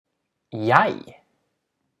Jeg.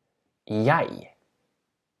 Jeg.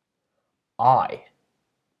 I.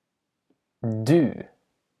 Du.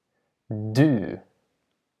 Du.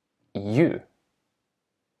 You.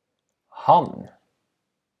 Han.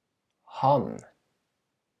 Han.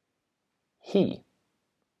 He.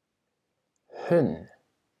 Hun.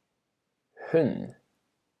 Hun.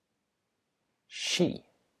 She.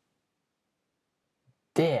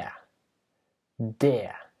 Det.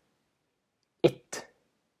 Det. It.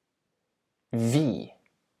 Vi.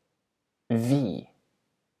 Vi.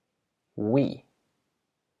 We.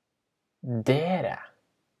 Dere.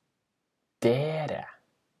 Dere.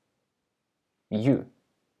 You.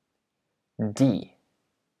 De.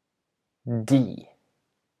 De.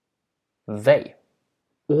 They.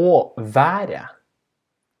 Å være.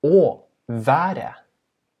 Å være.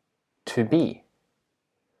 To be.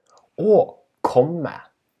 Å komme.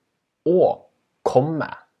 Å komme.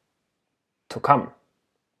 To come.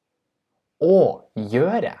 Å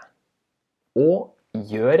gjøre. Å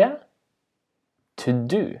gjøre. To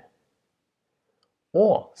do. Å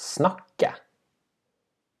snakke.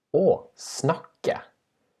 Å snakke.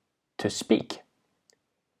 To speak.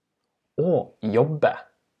 Å jobbe.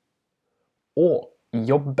 Å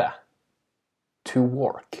jobbe. To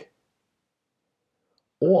work.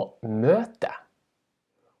 Å møte.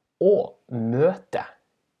 Å møte.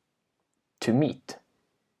 To meet.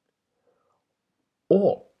 Å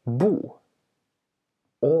bo.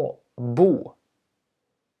 Å bo.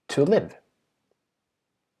 To live.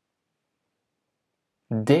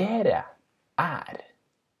 Dere er.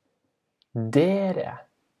 Dere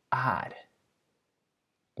er.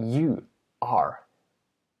 You are.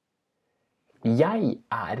 Jeg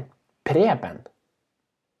er Preben.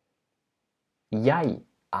 Jeg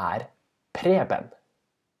er Preben.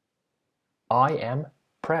 I am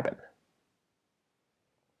Preben.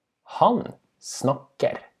 Han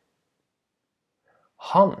snakker.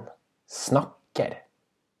 Han snakker.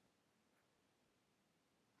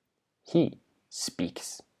 He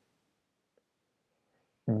speaks.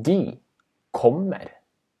 De kommer.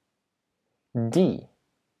 De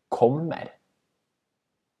kommer.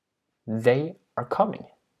 They are coming.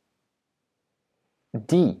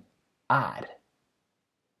 De er.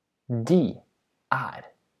 De er.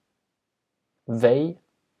 They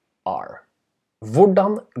are.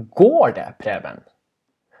 Hvordan går det, Preben?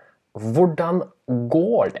 Hvordan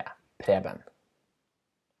går det, Preben?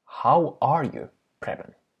 How are you,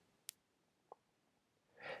 Preben?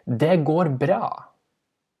 Det går bra.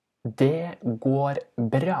 Det går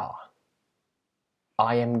bra.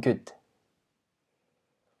 I am good.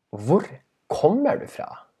 Hvor kommer du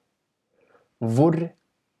fra? Hvor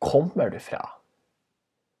kommer du fra?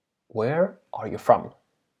 Where are you from?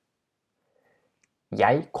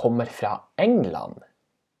 Jeg kommer fra England.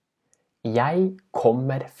 Jeg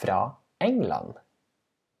kommer fra England.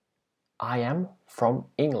 I am from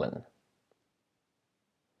England.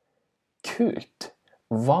 Kult.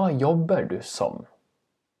 Hva jobber du som?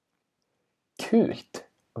 Kult.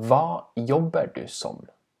 Hva jobber du som?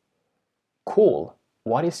 Cool.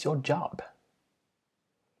 What is your job?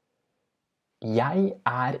 Jeg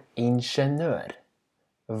er ingeniør.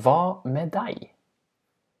 Hva med deg?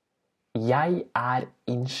 Jeg er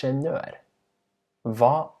ingeniør.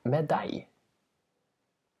 Hva med deg?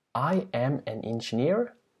 I am an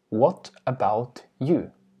engineer. What about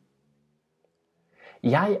you?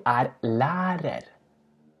 Jeg er lærer.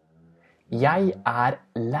 Jeg er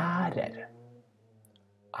lærer.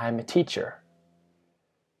 I'm a teacher.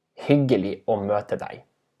 Hyggelig å møte deg.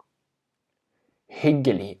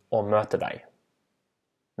 Hyggelig å møte deg.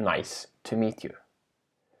 Nice to meet you.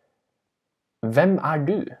 Hvem er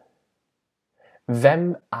du?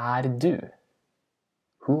 Hvem er du?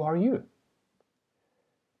 Who are you?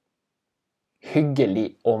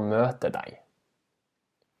 Hyggelig å møte deg.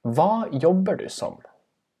 Hva jobber du som?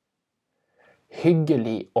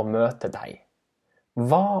 Hyggelig å møte deg.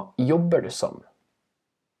 Hva jobber du som?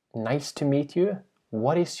 Nice to meet you.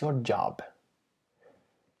 What is your job?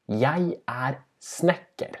 Jeg er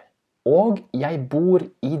snekker, og jeg bor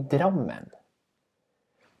i Drammen.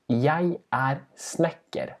 Jeg er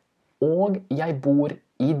snekker, og jeg bor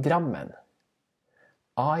i Drammen.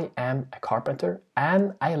 I am a carpenter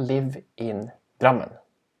and I live in Drammen.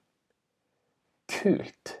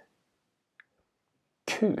 Kult.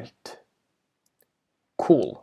 Kult. Cool.